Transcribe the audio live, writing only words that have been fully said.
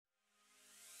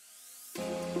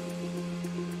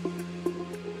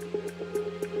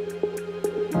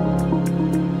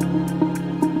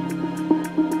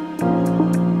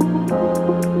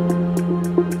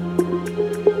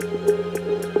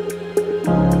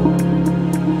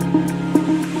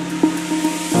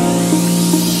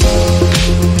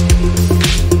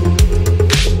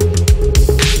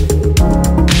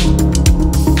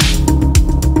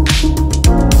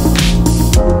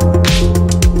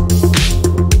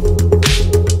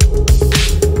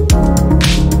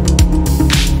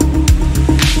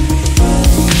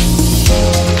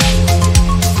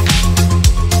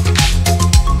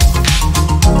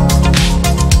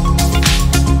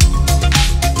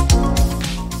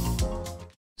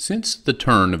Since the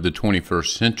turn of the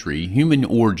 21st century, human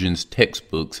origins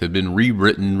textbooks have been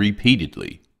rewritten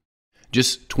repeatedly.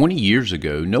 Just 20 years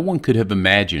ago, no one could have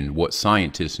imagined what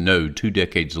scientists know 2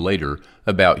 decades later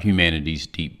about humanity's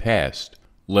deep past,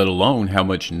 let alone how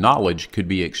much knowledge could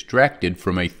be extracted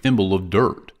from a thimble of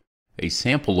dirt, a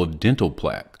sample of dental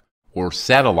plaque, or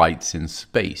satellites in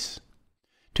space.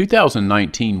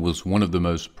 2019 was one of the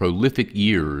most prolific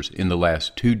years in the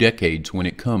last 2 decades when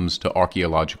it comes to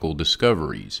archaeological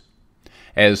discoveries.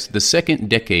 As the second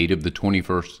decade of the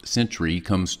 21st century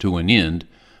comes to an end,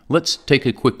 let's take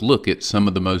a quick look at some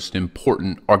of the most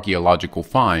important archaeological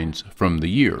finds from the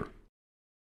year.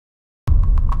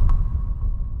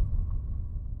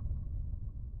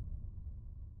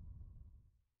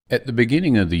 At the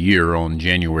beginning of the year, on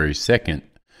January 2nd,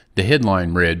 the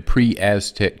headline read,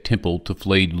 "Pre-Aztec Temple to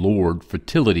Flayed Lord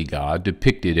Fertility God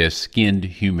Depicted as Skinned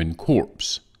Human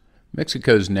Corpse."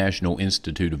 Mexico's National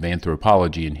Institute of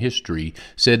Anthropology and History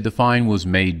said the find was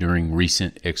made during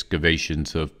recent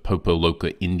excavations of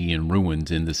Popoloca Indian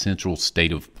ruins in the central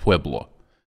state of Puebla.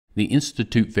 The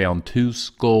institute found 2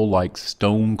 skull-like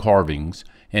stone carvings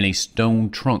and a stone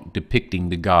trunk depicting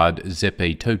the god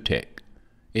Totec.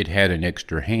 It had an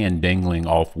extra hand dangling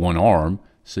off one arm,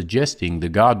 suggesting the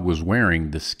god was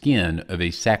wearing the skin of a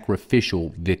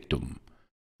sacrificial victim.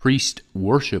 Priests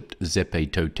worshipped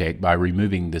Totec by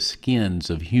removing the skins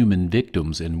of human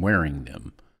victims and wearing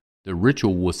them. The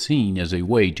ritual was seen as a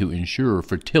way to ensure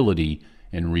fertility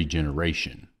and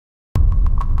regeneration.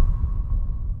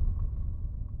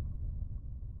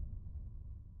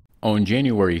 On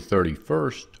January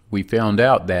 31st, we found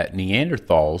out that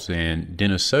Neanderthals and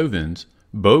Denisovans,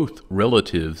 both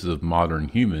relatives of modern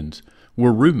humans,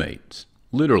 were roommates,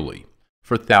 literally,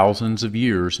 for thousands of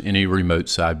years in a remote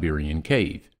Siberian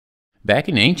cave. Back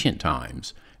in ancient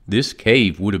times, this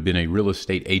cave would have been a real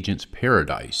estate agent's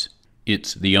paradise.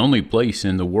 It's the only place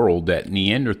in the world that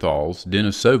Neanderthals,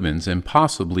 Denisovans, and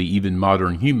possibly even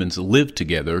modern humans lived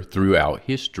together throughout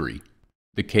history.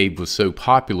 The cave was so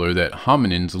popular that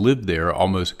hominins lived there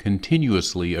almost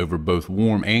continuously over both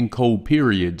warm and cold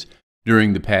periods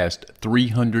during the past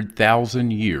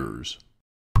 300,000 years.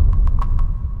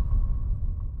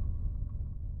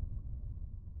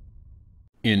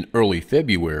 In early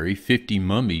February, 50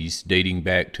 mummies dating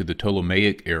back to the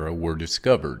Ptolemaic era were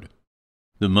discovered.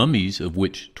 The mummies, of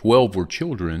which 12 were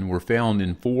children, were found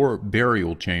in 4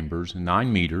 burial chambers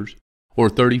 9 meters or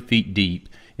 30 feet deep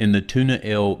in the Tuna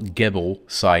el Gebel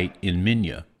site in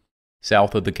Minya,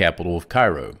 south of the capital of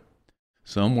Cairo.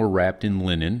 Some were wrapped in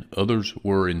linen, others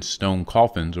were in stone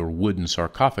coffins or wooden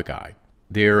sarcophagi.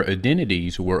 Their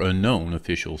identities were unknown,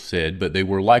 officials said, but they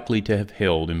were likely to have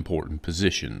held important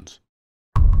positions.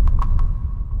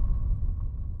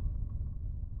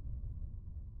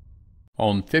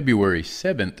 On February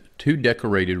 7th, 2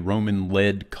 decorated Roman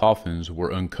lead coffins were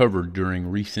uncovered during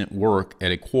recent work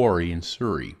at a quarry in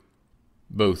Surrey.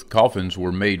 Both coffins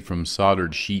were made from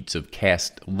soldered sheets of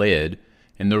cast lead,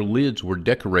 and their lids were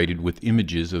decorated with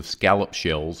images of scallop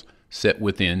shells set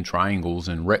within triangles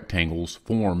and rectangles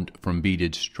formed from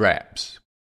beaded straps.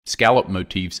 Scallop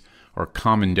motifs are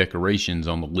common decorations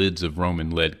on the lids of Roman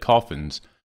lead coffins,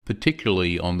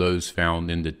 particularly on those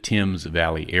found in the Thames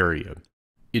Valley area.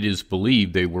 It is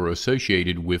believed they were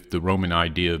associated with the Roman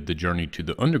idea of the journey to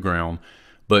the underground,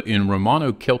 but in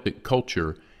Romano-Celtic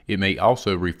culture, it may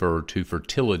also refer to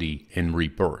fertility and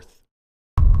rebirth.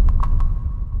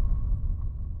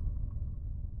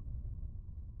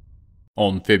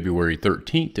 On February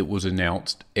 13th, it was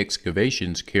announced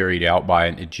excavations carried out by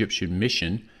an Egyptian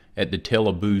mission at the Tel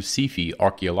Abu Sifi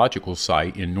archaeological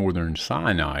site in northern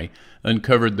Sinai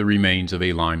uncovered the remains of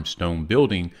a limestone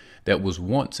building that was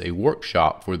once a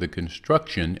workshop for the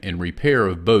construction and repair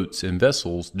of boats and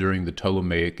vessels during the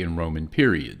Ptolemaic and Roman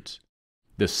periods.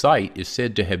 The site is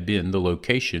said to have been the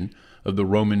location of the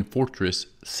Roman fortress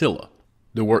Scylla.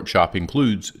 The workshop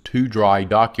includes 2 dry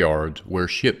dockyards where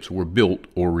ships were built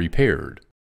or repaired.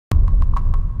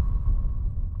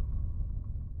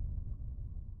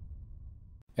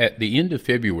 At the end of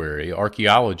February,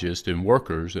 archaeologists and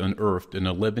workers unearthed an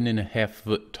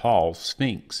 11.5-foot tall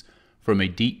sphinx from a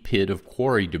deep pit of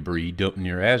quarry debris dumped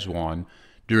near Aswan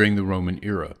during the Roman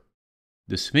era.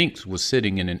 The sphinx was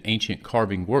sitting in an ancient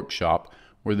carving workshop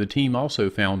where the team also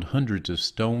found hundreds of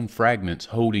stone fragments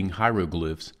holding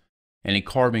hieroglyphs and a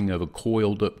carving of a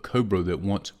coiled-up cobra that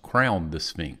once crowned the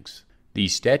sphinx. The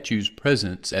statue's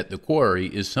presence at the quarry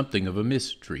is something of a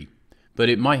mystery, but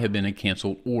it might have been a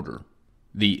canceled order.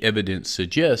 The evidence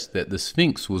suggests that the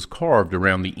sphinx was carved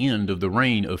around the end of the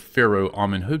reign of Pharaoh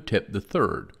Amenhotep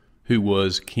III, who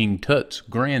was King Tut's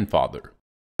grandfather.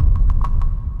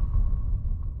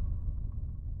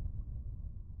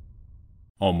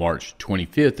 On March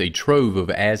 25th, a trove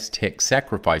of Aztec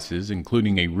sacrifices,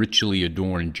 including a richly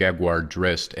adorned jaguar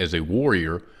dressed as a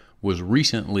warrior, was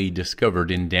recently discovered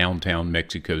in downtown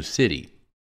Mexico City.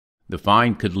 The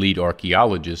find could lead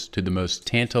archaeologists to the most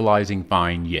tantalizing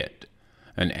find yet,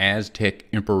 an Aztec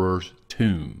emperor's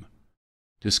tomb.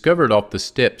 Discovered off the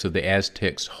steps of the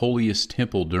Aztecs' holiest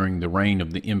temple during the reign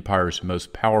of the empire's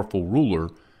most powerful ruler,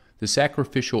 the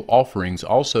sacrificial offerings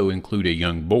also include a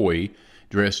young boy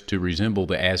dressed to resemble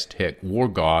the Aztec war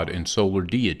god and solar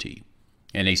deity,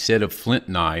 and a set of flint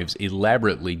knives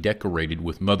elaborately decorated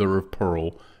with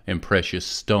mother-of-pearl and precious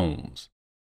stones.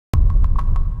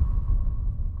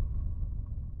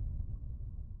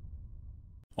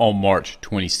 On March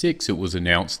 26, it was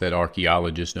announced that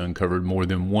archaeologists uncovered more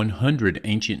than 100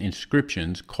 ancient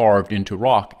inscriptions carved into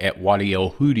rock at Wadi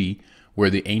el-Hudi, where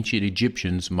the ancient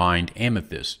Egyptians mined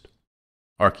amethyst.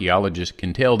 Archaeologists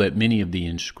can tell that many of the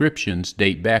inscriptions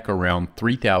date back around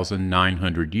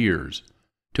 3,900 years,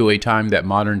 to a time that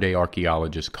modern-day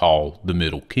archaeologists call the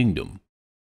Middle Kingdom.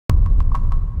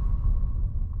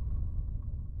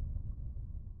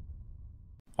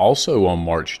 Also on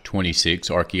March 26,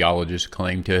 archaeologists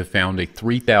claim to have found a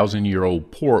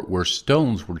 3,000-year-old port where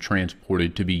stones were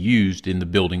transported to be used in the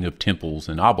building of temples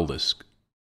and obelisks.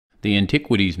 The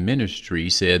Antiquities Ministry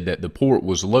said that the port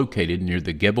was located near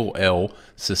the Gebel el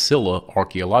Sisila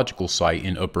archaeological site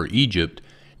in Upper Egypt,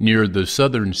 near the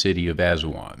southern city of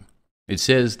Aswan. It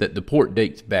says that the port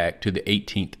dates back to the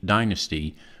 18th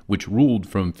dynasty, which ruled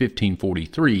from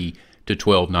 1543 to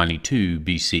 1292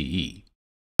 BCE.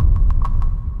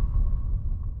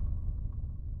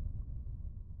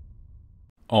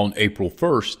 On April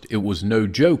 1st, it was no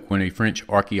joke when a French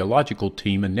archaeological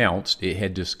team announced it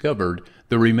had discovered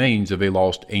the remains of a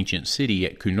lost ancient city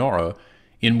at Kunara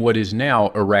in what is now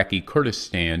Iraqi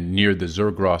Kurdistan near the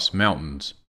Zagros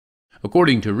Mountains.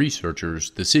 According to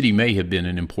researchers, the city may have been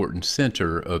an important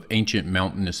center of ancient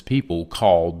mountainous people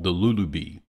called the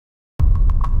Lulubi.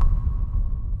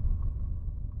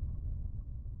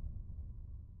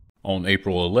 On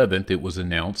April 11th, it was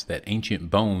announced that ancient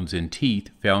bones and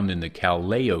teeth found in the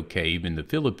Callao cave in the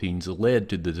Philippines led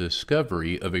to the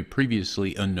discovery of a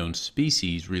previously unknown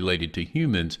species related to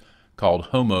humans called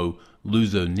Homo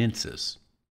luzonensis.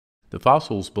 The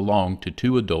fossils belong to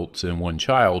 2 adults and 1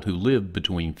 child who lived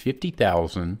between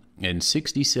 50,000 and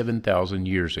 67,000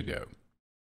 years ago.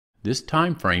 This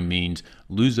time frame means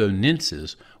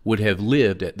luzonensis would have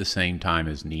lived at the same time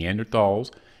as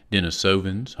Neanderthals,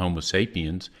 Denisovans, Homo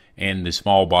sapiens, and the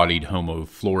small-bodied Homo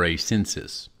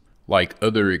floracensis. Like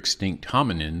other extinct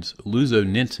hominins,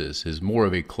 luzonensis is more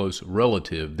of a close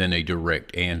relative than a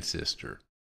direct ancestor.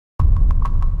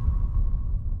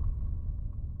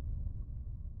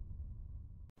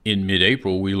 In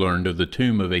mid-April, we learned of the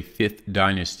tomb of a 5th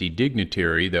dynasty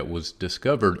dignitary that was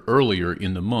discovered earlier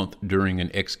in the month during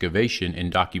an excavation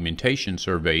and documentation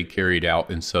survey carried out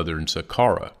in southern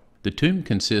Saqqara. The tomb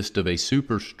consists of a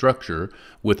superstructure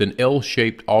with an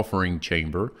L-shaped offering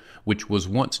chamber, which was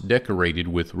once decorated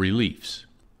with reliefs.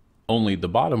 Only the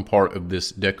bottom part of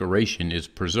this decoration is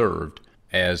preserved,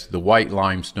 as the white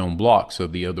limestone blocks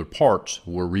of the other parts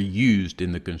were reused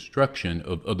in the construction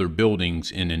of other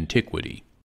buildings in antiquity.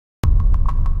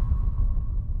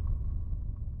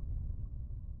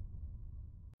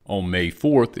 On May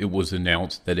 4th, it was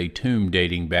announced that a tomb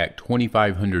dating back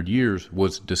 2,500 years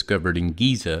was discovered in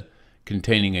Giza,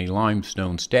 containing a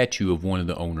limestone statue of one of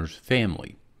the owner's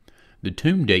family. The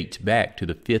tomb dates back to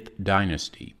the 5th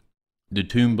dynasty. The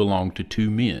tomb belonged to 2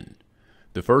 men.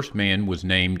 The first man was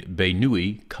named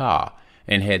Benui Ka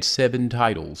and had 7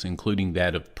 titles, including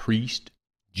that of priest,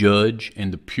 judge,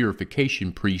 and the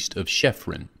purification priest of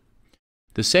Shefren.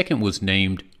 The second was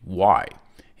named Y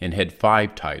and had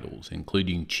 5 titles,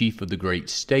 including chief of the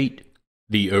great state,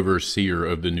 the overseer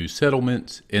of the new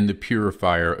settlements, and the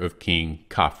purifier of King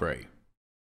Khafre.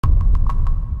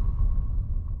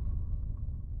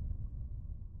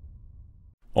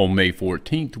 On May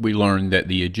 14th, we learned that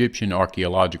the Egyptian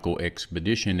archaeological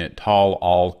expedition at Tal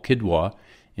al-Qidwa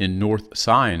in North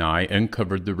Sinai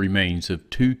uncovered the remains of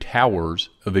 2 towers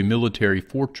of a military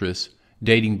fortress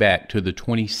dating back to the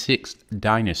 26th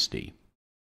dynasty.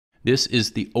 This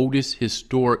is the oldest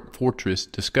historic fortress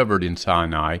discovered in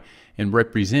Sinai and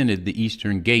represented the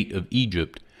eastern gate of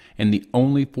Egypt and the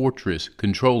only fortress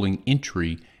controlling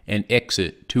entry and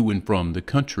exit to and from the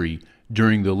country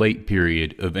during the late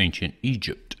period of ancient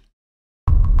Egypt.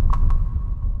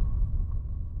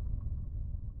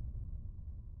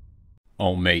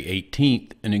 On May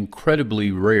 18th, an incredibly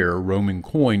rare Roman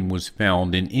coin was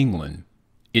found in England.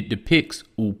 It depicts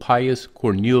Ulpius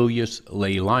Cornelius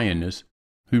Laelianus,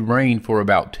 who reigned for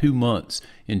about 2 months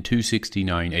in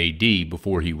 269 AD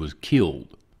before he was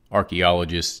killed.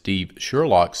 Archaeologist Steve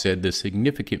Sherlock said the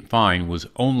significant find was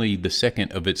only the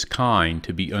second of its kind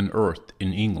to be unearthed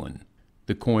in England.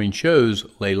 The coin shows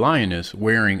Laelianus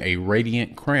wearing a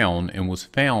radiant crown and was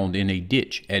found in a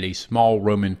ditch at a small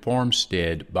Roman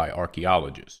farmstead by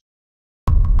archaeologists.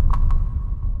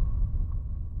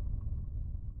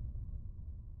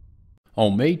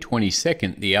 On May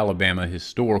 22nd, the Alabama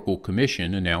Historical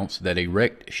Commission announced that a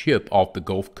wrecked ship off the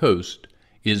Gulf Coast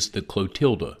is the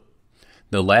Clotilda,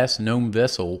 the last known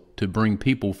vessel to bring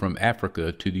people from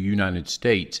Africa to the United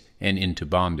States and into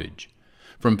bondage.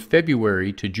 From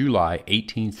February to July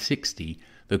 1860,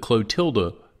 the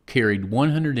Clotilda carried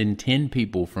 110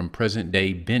 people from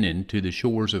present-day Benin to the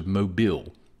shores of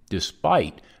Mobile,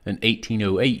 despite an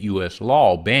 1808 U.S.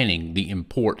 law banning the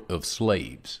import of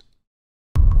slaves.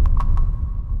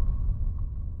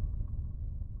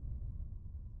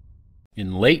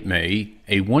 In late May,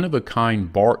 a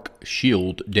one-of-a-kind bark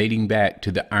shield dating back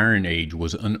to the Iron Age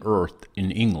was unearthed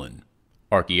in England.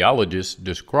 Archaeologists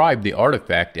described the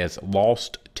artifact as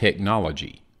lost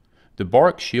technology. The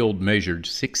bark shield measured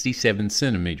 67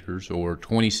 centimeters or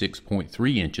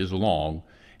 26.3 inches long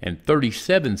and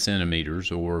 37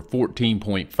 centimeters or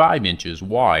 14.5 inches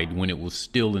wide when it was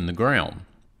still in the ground.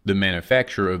 The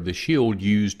manufacturer of the shield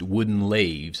used wooden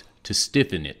lathes to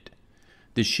stiffen it.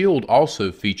 The shield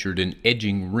also featured an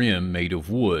edging rim made of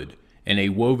wood and a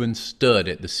woven stud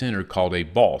at the center called a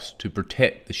boss to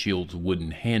protect the shield's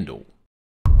wooden handle.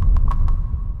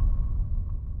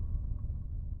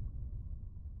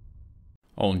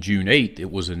 On June 8th,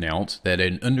 it was announced that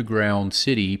an underground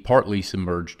city partly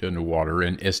submerged underwater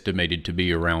and estimated to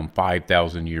be around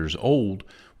 5,000 years old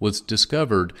was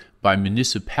discovered by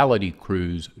municipality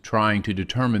crews trying to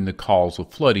determine the cause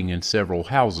of flooding in several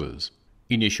houses.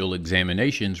 Initial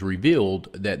examinations revealed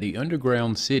that the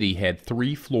underground city had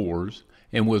 3 floors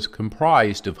and was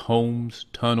comprised of homes,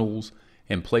 tunnels,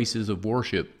 and places of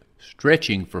worship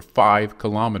stretching for 5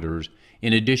 kilometers,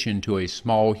 in addition to a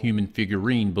small human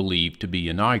figurine believed to be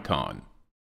an icon.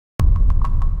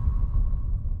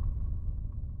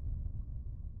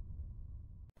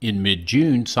 In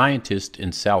mid-June, scientists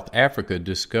in South Africa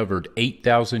discovered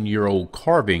 8,000-year-old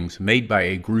carvings made by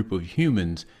a group of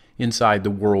humans inside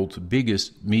the world's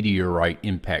biggest meteorite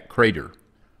impact crater.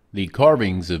 The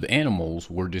carvings of animals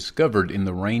were discovered in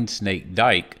the rain snake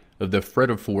dike of the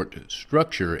Fredefort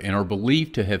structure and are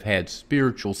believed to have had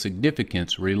spiritual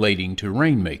significance relating to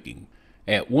rainmaking.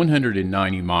 At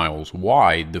 190 miles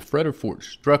wide, the Fredefort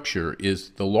structure is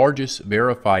the largest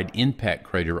verified impact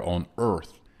crater on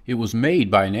Earth. It was made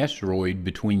by an asteroid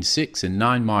between 6 and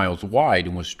 9 miles wide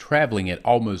and was traveling at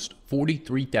almost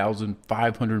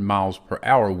 43,500 miles per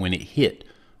hour when it hit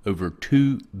over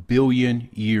 2 billion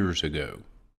years ago.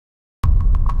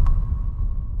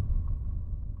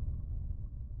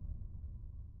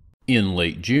 In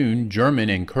late June, German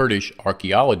and Kurdish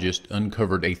archaeologists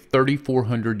uncovered a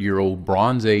 3,400-year-old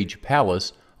Bronze Age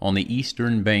palace on the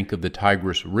eastern bank of the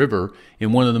Tigris River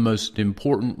in one of the most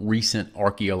important recent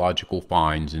archaeological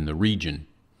finds in the region.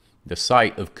 The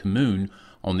site of Kmun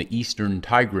on the eastern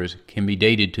Tigris can be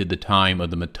dated to the time of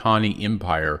the Mitanni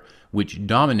Empire, which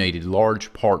dominated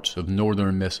large parts of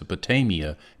northern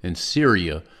Mesopotamia and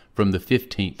Syria from the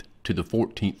 15th to the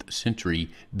 14th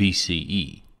century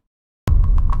BCE.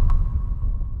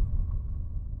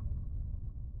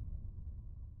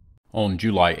 On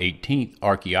July 18th,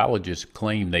 archaeologists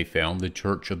claim they found the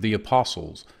Church of the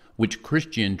Apostles, which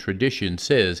Christian tradition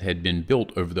says had been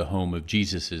built over the home of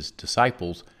Jesus'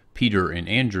 disciples, Peter and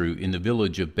Andrew, in the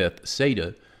village of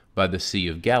Bethsaida by the Sea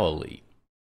of Galilee.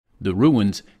 The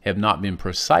ruins have not been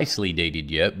precisely dated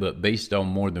yet, but based on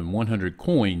more than 100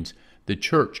 coins, the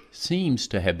church seems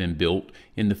to have been built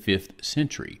in the 5th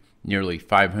century, nearly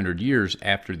 500 years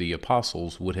after the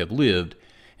apostles would have lived,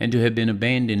 and to have been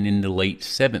abandoned in the late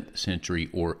 7th century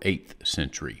or 8th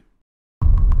century.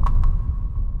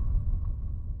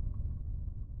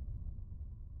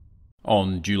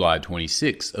 On July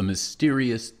 26, a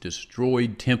mysterious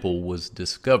destroyed temple was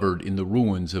discovered in the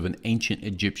ruins of an ancient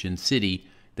Egyptian city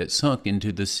that sunk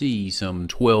into the sea some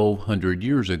 1,200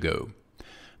 years ago.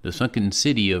 The sunken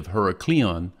city of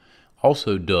Heracleion,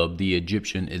 also dubbed the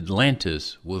Egyptian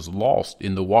Atlantis, was lost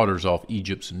in the waters off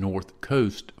Egypt's north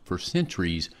coast for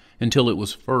centuries until it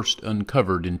was first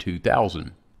uncovered in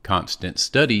 2000. Constant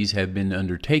studies have been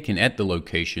undertaken at the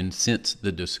location since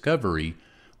the discovery,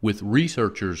 with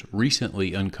researchers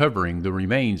recently uncovering the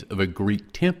remains of a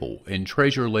Greek temple and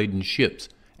treasure-laden ships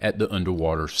at the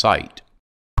underwater site.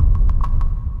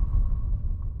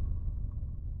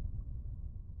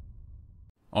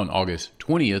 On August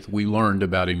 20th, we learned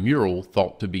about a mural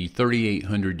thought to be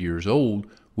 3,800 years old,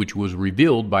 which was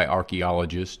revealed by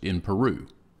archaeologists in Peru.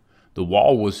 The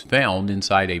wall was found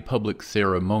inside a public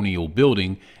ceremonial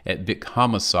building at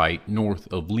Vicama site north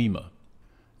of Lima.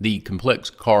 The complex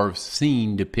carved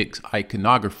scene depicts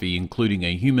iconography including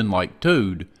a human-like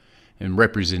toad and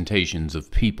representations of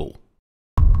people.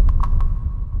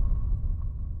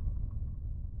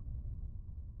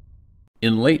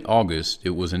 In late August,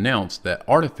 it was announced that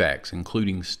artifacts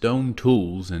including stone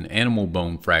tools and animal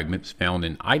bone fragments found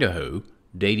in Idaho,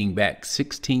 dating back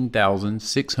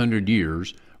 16,600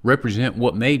 years, represent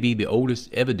what may be the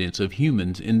oldest evidence of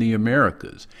humans in the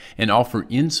Americas and offer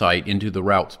insight into the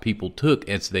routes people took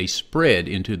as they spread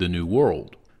into the New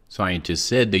World. Scientists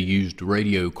said they used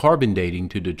radiocarbon dating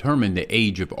to determine the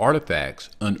age of artifacts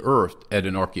unearthed at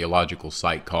an archaeological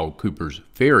site called Cooper's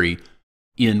Ferry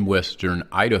in western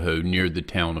Idaho near the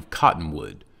town of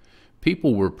Cottonwood.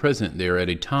 People were present there at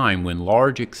a time when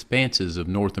large expanses of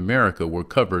North America were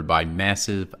covered by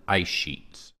massive ice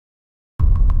sheets.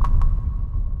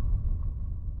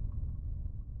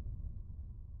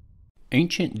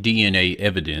 Ancient DNA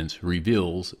evidence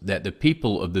reveals that the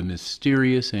people of the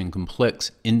mysterious and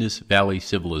complex Indus Valley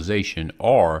civilization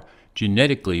are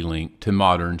genetically linked to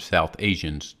modern South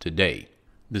Asians today.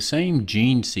 The same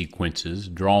gene sequences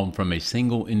drawn from a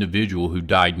single individual who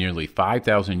died nearly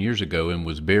 5,000 years ago and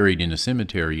was buried in a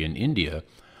cemetery in India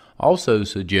also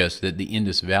suggest that the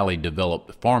Indus Valley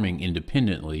developed farming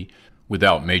independently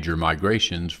without major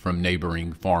migrations from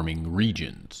neighboring farming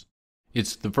regions.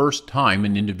 It's the first time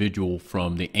an individual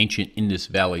from the ancient Indus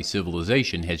Valley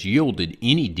civilization has yielded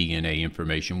any DNA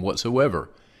information whatsoever,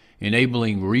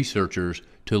 enabling researchers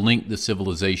to link the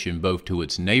civilization both to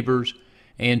its neighbors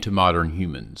and to modern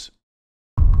humans.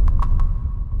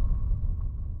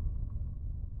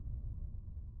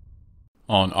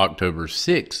 On October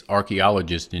 6,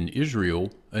 archaeologists in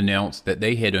Israel announced that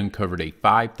they had uncovered a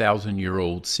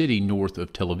 5,000-year-old city north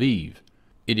of Tel Aviv.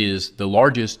 It is the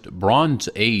largest Bronze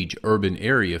Age urban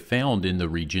area found in the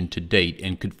region to date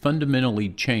and could fundamentally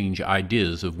change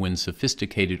ideas of when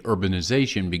sophisticated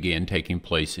urbanization began taking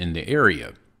place in the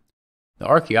area. The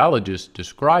archaeologists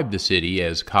described the city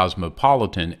as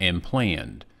cosmopolitan and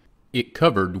planned. It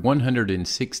covered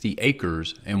 160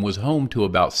 acres and was home to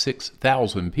about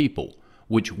 6,000 people,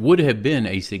 which would have been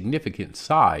a significant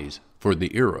size for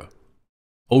the era.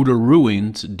 Older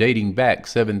ruins dating back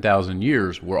 7,000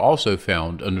 years were also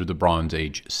found under the Bronze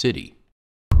Age city.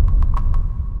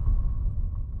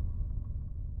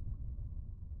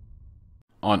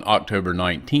 On October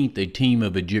 19th, a team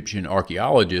of Egyptian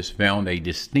archaeologists found a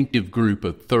distinctive group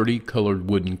of 30 colored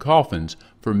wooden coffins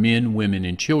for men, women,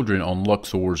 and children on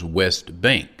Luxor's West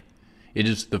Bank. It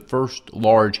is the first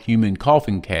large human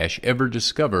coffin cache ever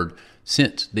discovered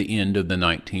since the end of the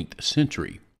 19th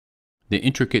century. The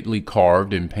intricately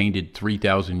carved and painted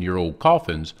 3,000-year-old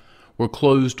coffins were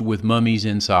closed with mummies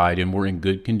inside and were in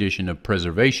good condition of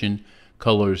preservation,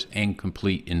 colors, and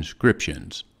complete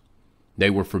inscriptions. They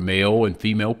were for male and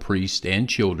female priests and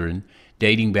children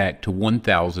dating back to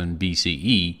 1000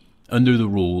 BCE under the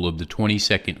rule of the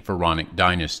 22nd Pharaonic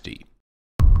dynasty.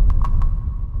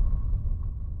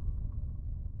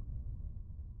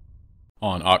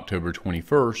 On October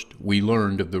 21st, we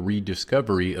learned of the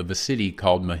rediscovery of a city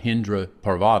called Mahendra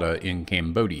Parvata in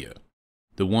Cambodia.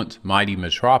 The once mighty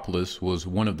metropolis was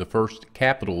one of the first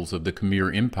capitals of the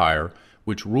Khmer Empire,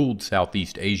 which ruled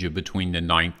Southeast Asia between the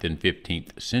 9th and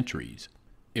 15th centuries.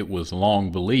 It was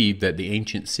long believed that the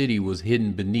ancient city was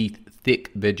hidden beneath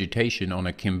thick vegetation on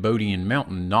a Cambodian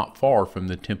mountain not far from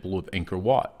the Temple of Angkor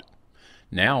Wat.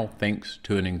 Now, thanks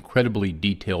to an incredibly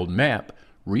detailed map,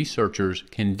 researchers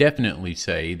can definitely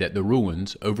say that the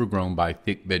ruins, overgrown by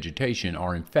thick vegetation,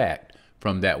 are in fact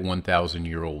from that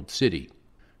 1,000-year-old city.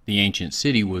 The ancient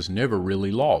city was never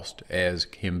really lost, as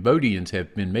Cambodians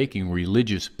have been making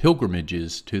religious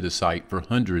pilgrimages to the site for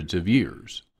hundreds of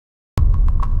years.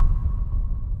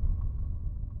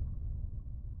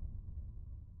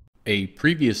 A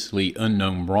previously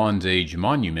unknown Bronze Age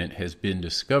monument has been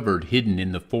discovered hidden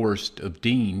in the Forest of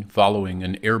Dean following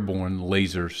an airborne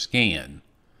laser scan.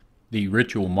 The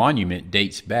ritual monument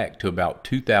dates back to about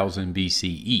 2000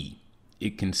 BCE.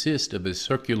 It consists of a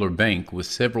circular bank with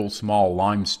several small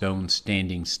limestone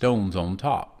standing stones on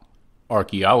top.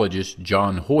 Archaeologist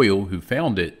John Hoyle, who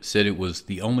found it, said it was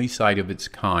the only site of its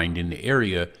kind in the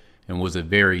area and was a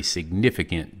very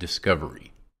significant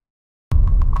discovery.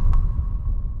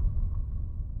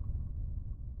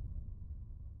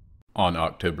 On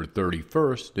October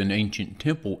 31st, an ancient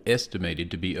temple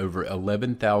estimated to be over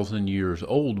 11,000 years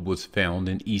old was found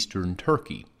in eastern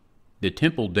Turkey. The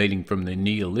temple dating from the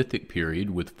Neolithic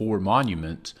period with 4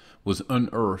 monuments was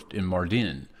unearthed in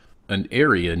Mardin, an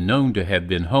area known to have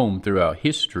been home throughout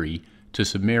history to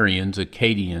Sumerians,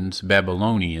 Akkadians,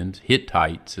 Babylonians,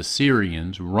 Hittites,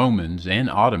 Assyrians, Romans, and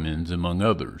Ottomans, among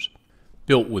others.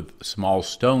 Built with small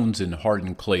stones and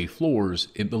hardened clay floors,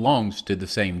 it belongs to the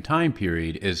same time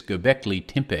period as Göbekli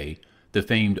Tepe, the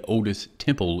famed oldest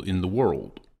temple in the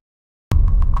world.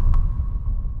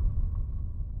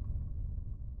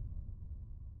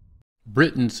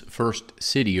 Britain's first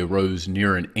city arose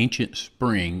near an ancient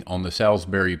spring on the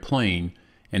Salisbury Plain,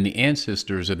 and the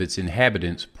ancestors of its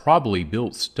inhabitants probably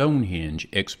built Stonehenge,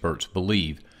 experts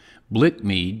believe.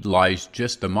 Blickmead lies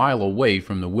just a mile away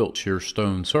from the Wiltshire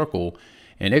Stone Circle,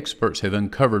 and experts have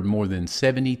uncovered more than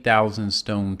 70,000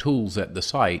 stone tools at the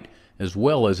site, as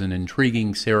well as an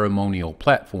intriguing ceremonial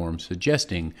platform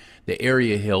suggesting the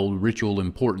area held ritual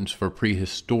importance for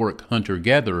prehistoric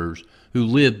hunter-gatherers who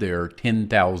lived there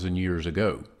 10,000 years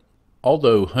ago.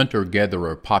 Although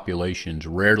hunter-gatherer populations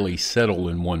rarely settle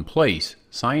in one place,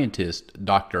 scientist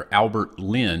Dr. Albert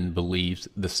Lynn believes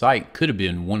the site could have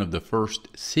been one of the first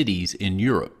cities in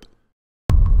Europe.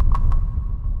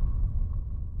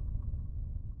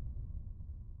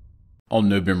 On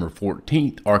November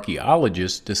 14th,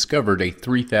 archaeologists discovered a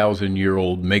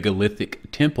 3,000-year-old megalithic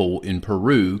temple in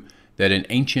Peru that an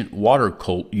ancient water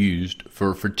cult used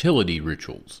for fertility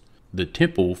rituals. The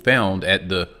temple, found at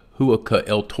the Huaca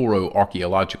El Toro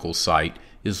archaeological site,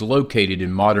 is located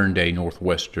in modern-day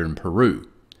northwestern Peru.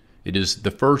 It is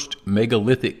the first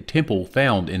megalithic temple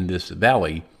found in this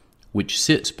valley, which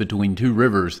sits between 2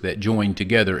 rivers that join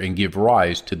together and give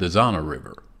rise to the Zana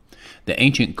River. The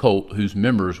ancient cult, whose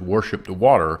members worshipped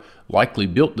water, likely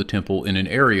built the temple in an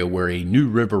area where a new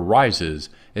river rises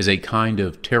as a kind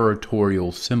of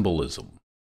territorial symbolism.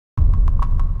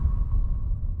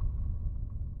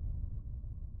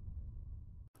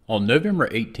 On November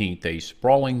 18th, a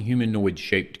sprawling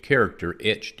humanoid-shaped character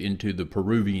etched into the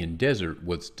Peruvian desert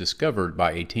was discovered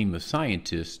by a team of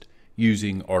scientists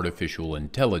using artificial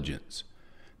intelligence.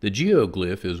 The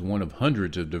geoglyph is one of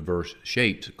hundreds of diverse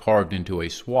shapes carved into a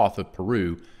swath of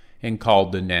Peru and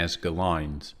called the Nazca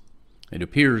lines. It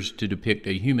appears to depict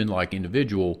a human-like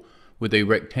individual with a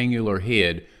rectangular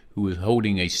head who is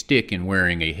holding a stick and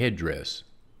wearing a headdress.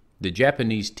 The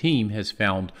Japanese team has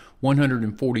found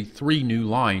 143 new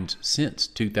lines since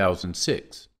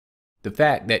 2006. The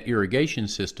fact that irrigation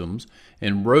systems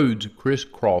and roads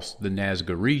crisscross the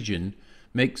Nazca region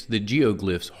makes the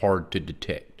geoglyphs hard to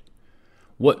detect.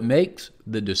 What makes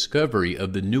the discovery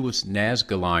of the newest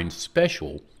Nazca line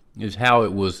special is how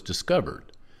it was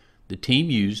discovered. The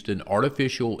team used an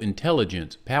artificial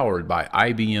intelligence powered by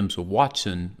IBM's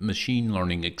Watson machine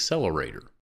learning accelerator.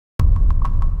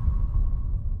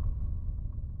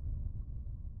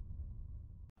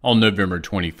 On November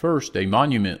 21st, a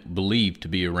monument believed to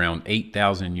be around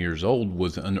 8,000 years old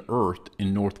was unearthed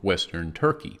in northwestern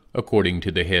Turkey, according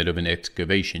to the head of an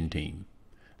excavation team.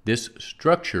 This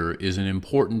structure is an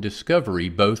important discovery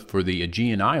both for the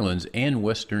Aegean Islands and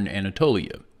western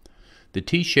Anatolia. The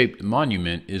T-shaped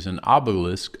monument is an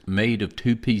obelisk made of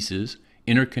 2 pieces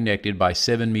interconnected by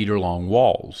 7-meter-long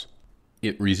walls.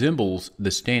 It resembles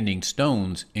the standing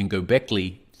stones in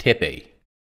Göbekli Tepe.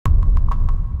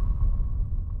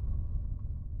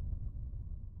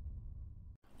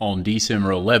 On December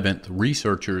 11th,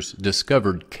 researchers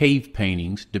discovered cave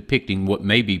paintings depicting what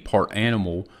may be part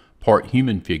animal, part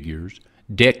human figures,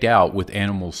 decked out with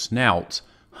animal snouts,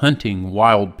 hunting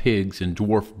wild pigs and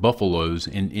dwarf buffaloes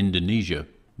in Indonesia.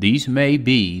 These may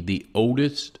be the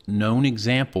oldest known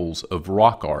examples of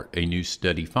rock art a new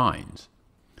study finds.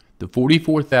 The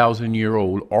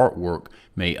 44,000-year-old artwork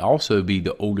may also be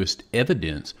the oldest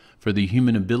evidence for the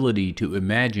human ability to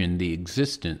imagine the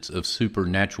existence of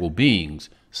supernatural beings,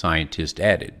 scientists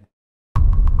added.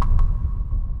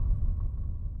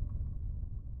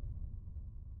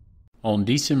 On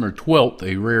December 12th,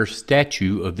 a rare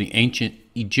statue of the ancient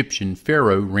Egyptian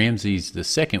pharaoh Ramses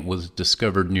II was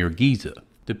discovered near Giza.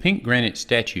 The pink granite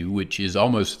statue, which is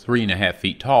almost 3.5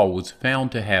 feet tall, was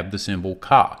found to have the symbol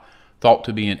Ka, thought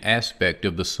to be an aspect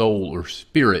of the soul or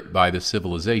spirit by the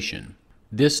civilization.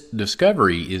 This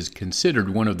discovery is considered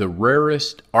one of the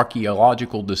rarest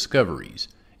archaeological discoveries.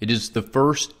 It is the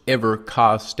first ever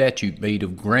Ka statue made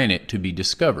of granite to be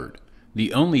discovered.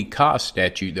 The only Ka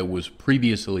statue that was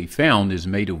previously found is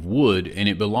made of wood, and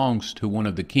it belongs to one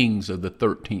of the kings of the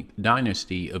 13th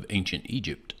dynasty of ancient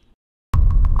Egypt.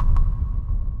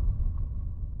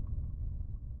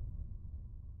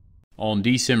 On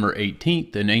December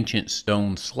 18th, an ancient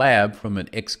stone slab from an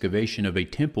excavation of a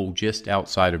temple just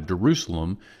outside of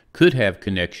Jerusalem could have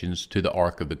connections to the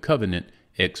Ark of the Covenant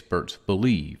experts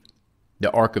believe.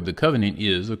 The Ark of the Covenant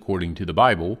is, according to the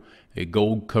Bible, a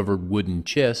gold-covered wooden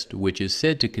chest which is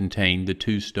said to contain the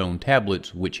 2 stone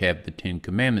tablets which have the 10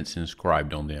 Commandments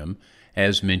inscribed on them,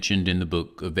 as mentioned in the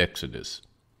book of Exodus.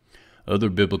 Other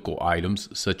biblical items,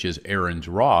 such as Aaron's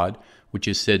rod, which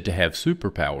is said to have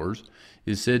superpowers,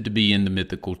 is said to be in the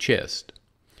mythical chest.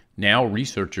 Now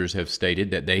researchers have stated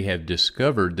that they have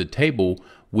discovered the table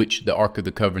which the Ark of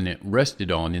the Covenant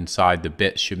rested on inside the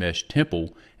Bet Shemesh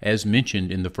temple, as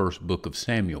mentioned in the first book of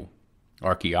Samuel.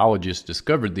 Archaeologists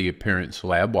discovered the apparent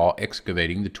slab while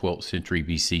excavating the 12th century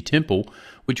BC temple,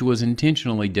 which was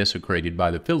intentionally desecrated by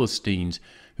the Philistines,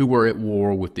 who were at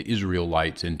war with the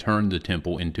Israelites and turned the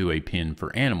temple into a pen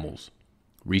for animals.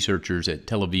 Researchers at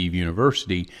Tel Aviv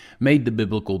University made the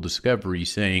biblical discovery,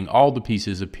 saying all the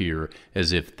pieces appear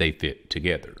as if they fit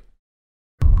together.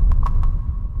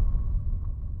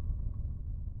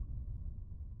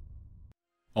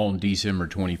 On December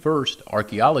 21st,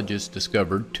 archaeologists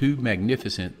discovered 2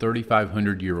 magnificent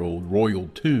 3,500-year-old royal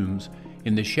tombs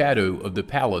in the shadow of the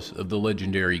palace of the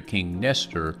legendary King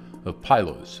Nestor of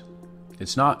Pylos.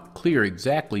 It's not clear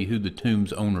exactly who the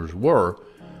tomb's owners were,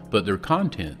 but their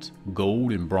contents,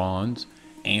 gold and bronze,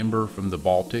 amber from the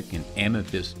Baltic, and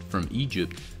amethyst from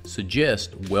Egypt,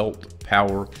 suggest wealth,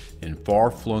 power, and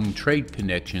far-flung trade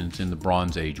connections in the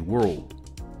Bronze Age world.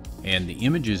 And the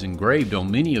images engraved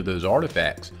on many of those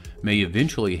artifacts may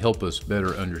eventually help us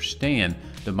better understand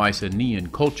the Mycenaean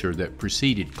culture that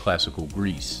preceded classical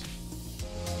Greece.